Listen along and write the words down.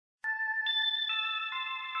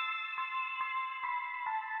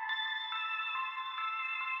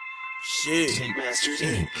Shit. Tankmasters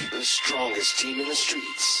Inc., the strongest team in the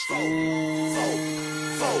streets. Foe.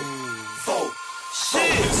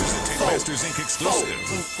 Shit. This is a Tankmasters Inc. exclusive.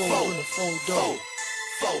 Full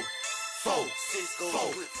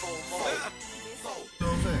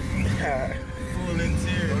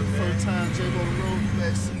interior. First time J-Bo rolled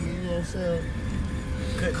back seat, you know what I'm saying?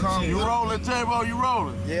 You rolling, J-Bo? You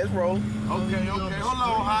rolling? Yeah, it's rolling. Okay. Hold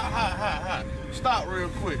on. Hot. Stop real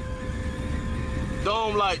quick.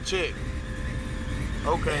 Dome light check.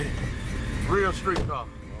 Okay. Real street car.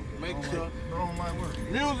 Make sure. Dome light work.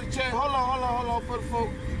 Music check. Hold on for the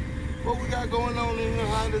folks. What we got going on in here?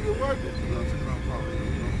 How does it work?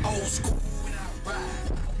 Old school.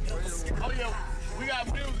 Oh, yeah. We got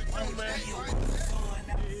music too, man.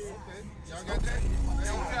 Y'all got that?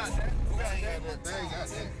 Yeah, we got that. They ain't got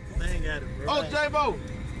that. They ain't got it, bro. Oh, J-Bo.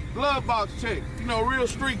 Glove box check. You know, real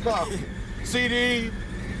street car. CD.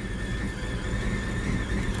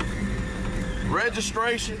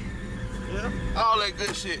 Registration. Yeah. All that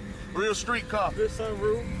good shit. Real street car. Good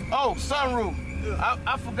sunroof. Oh, sunroof. Yeah.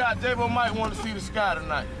 I forgot J-Bo might want to see the sky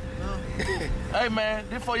tonight. Hey, man,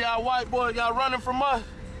 this for y'all white boys, y'all running from us.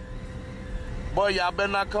 Boy, y'all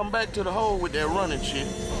better not come back to the hole with that running shit.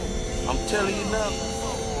 I'm telling you now.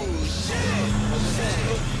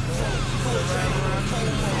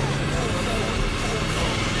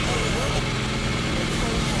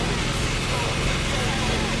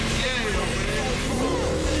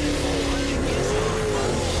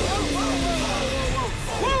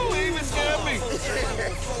 Woo, he even scared me.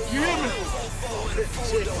 You hear me?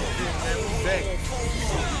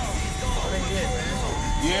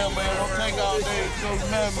 Yeah, man, don't take all day. So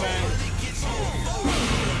nothing, man.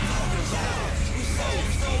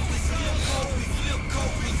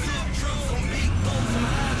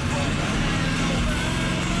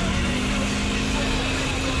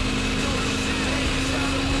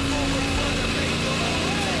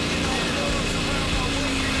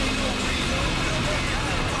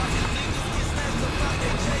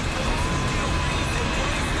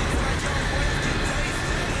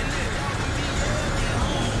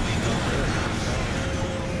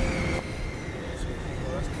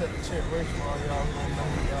 Check race for all y'all gonna know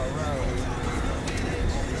who y'all ride with.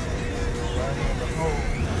 Right here in the hole.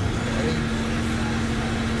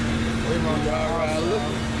 Waiting on y'all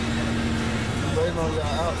outsiders. Waiting on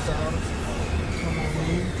y'all outsiders. Come on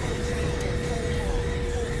in.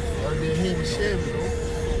 Gotta be a heavy Chevy though.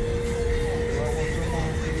 Y'all want to come on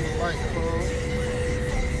to the bike club.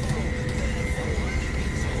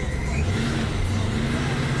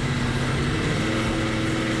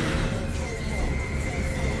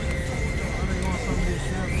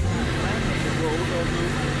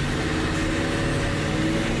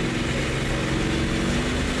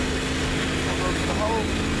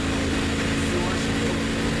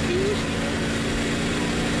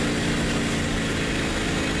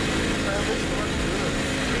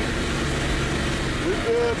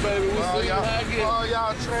 Good, baby. We see how I get. All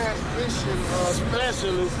y'all transmission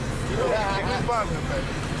specialists, you know how I get bugging,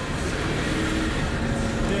 baby.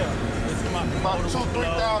 Yeah. It's About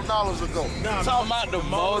 $2,000-$3,000 ago. Talking about the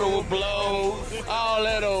motor will blow, all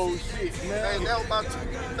that old shit, man. Hey, that was about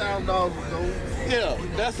 $2,000 ago. Yeah,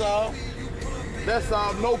 that's all. That's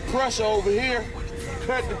all. No pressure over here.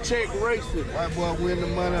 Cut the check racing. White boy win the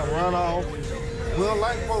money and run off. We don't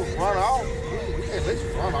like folks run off. We can't let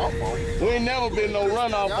you run off on. We ain't never been no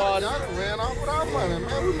runoff Y'all artist. done ran off with our money,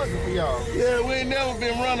 man. We looking for y'all. Yeah, we ain't never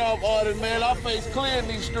been runoff artists, man. Our face clear in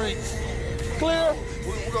these streets. Clear?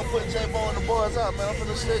 We gonna put J-Bo and the boys out, man. I'm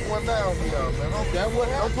finna shake one down for y'all, man.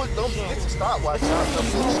 Don't get your stopwatch out.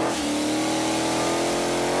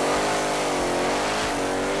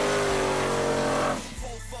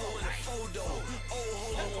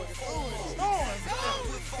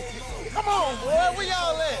 Come on, boy. Where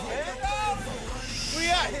y'all at, man? We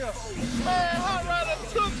out here. Man, Hot Rider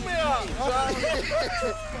took me out.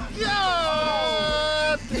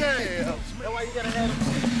 God damn. That's why you gotta have it.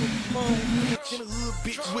 In the hood,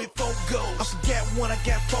 bitch, with 4 goals. I forgot one, I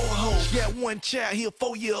got 4 hoes. Got one child, he a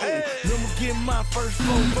 4-year-old. Remember getting my first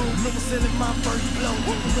photo. Remember selling my first blow.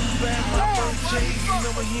 Remember buying my first J's.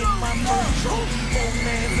 Remember hitting my first trophy. 4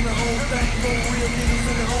 mans in the whole thing. 4 real niggas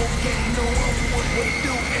in the whole game. No one what to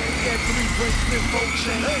do. And got 3 bracelets and 4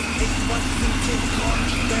 chains. 8 watches and 10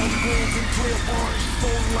 cars. 1,000 grams and 12 bars. 4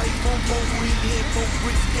 lights, 4 weed, head, 4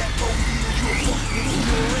 bricks. Got 4 years. You a fuck nigga, you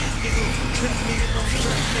a rat nigga. Trap nigga, no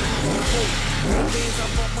trap nigga. Bands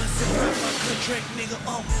up on myself, got my contract, nigga,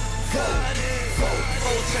 God it. 4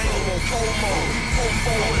 chain on 4 more,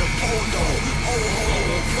 4 with a 4 door, old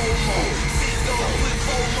hole on 4 more, 6 door with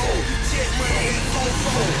 4 more, check money 4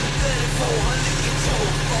 4, 34, 100 and 4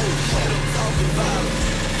 4.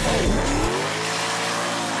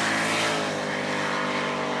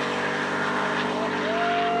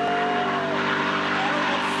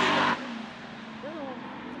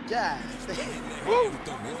 God. Woo.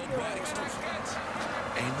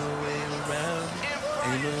 Ain't no way around it.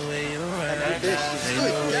 Ain't no way around it. Ain't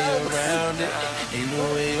no way around it. Ain't no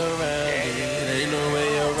way around it. Ain't no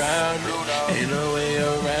way around it. Ain't no way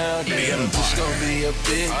around it. Bitch gon' be a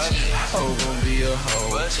bitch. Hoe gon' be a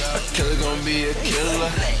hoe. A killer gon' be a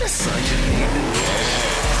killer. That's all you need to know.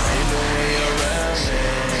 Ain't no way around it.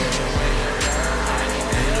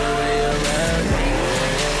 Ain't no way around it.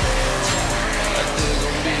 A killer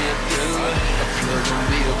gon' be a killer. A plug gon'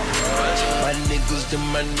 be a plug. My niggas to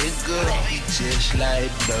my nigga, he just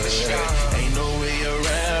like blood. Ain't no way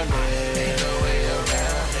around it. Ain't no way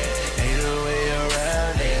around it. Ain't no way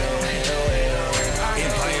around it. Ain't no way around it.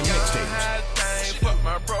 Empire Mixtapes. Fuck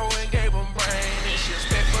my bro and gave him brain. It's just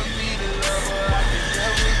expect for me to love her. I can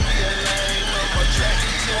never be a lame. I'm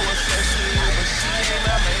attracted to a sexually, but she ain't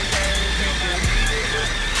my main game. You can leave it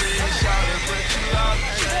with the fridge. Shout it, but you all the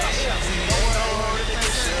change. You know I don't hold it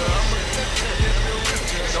this year. I'm a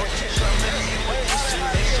don't you come at me with this shit.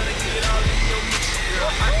 Ain't tryna get all in your mixture.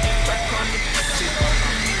 I get back on the picture.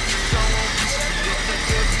 So I won't be scared. If the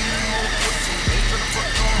girl be more pussy. Ain't tryna fuck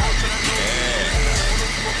no hoe till I know it. I wanna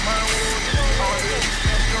fuck my own. All this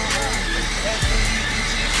stuff don't hold me. After you can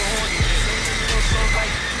keep going. Sing a little song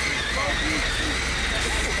like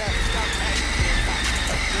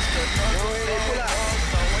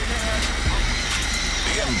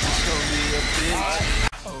It's gonna be a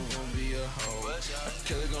bitch. Oh, gonna be a hoe. A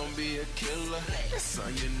killer gonna be a killer. That's all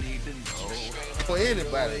you need to know. For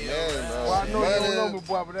anybody, man. Well, I know you don't know me,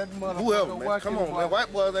 boy, but that motherfucker. Whoever, man. watching Come on, the man. boy.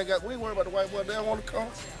 White boys ain't got. We ain't worried about the white boys. They don't want to come.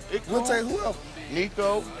 We'll take whoever.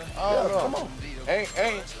 Nico, Yeah, come on.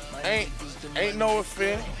 Ain't no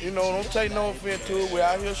offense. You know, don't take no offense to it. We're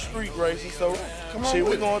out here street racing, so Come on shit,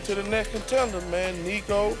 with we it. going to the next contender, man.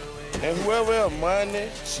 Nico and whoever else, Money.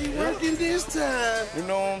 She working this time. You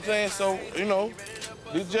know what I'm saying? So, you know,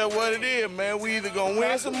 this just what it is, man. We either gonna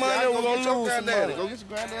win some money or we're gonna lose some money. Go get your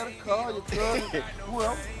granddaddy a car, your cousin,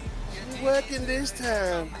 whoever. She working this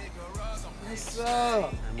time. What's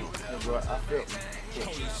up? Bro, I felt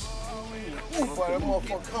Ooh, boy, that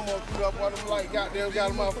motherfucker come up through that boy, them light goddamn got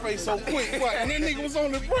in my face so quick, boy. And that nigga was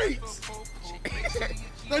on the brakes.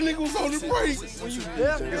 That nigga was on the brakes. When you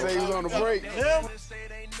He said he was on the break. Yeah.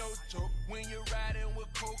 When you're riding with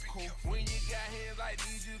Coco, when you got hands like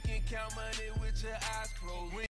these, you can count money with your eyes.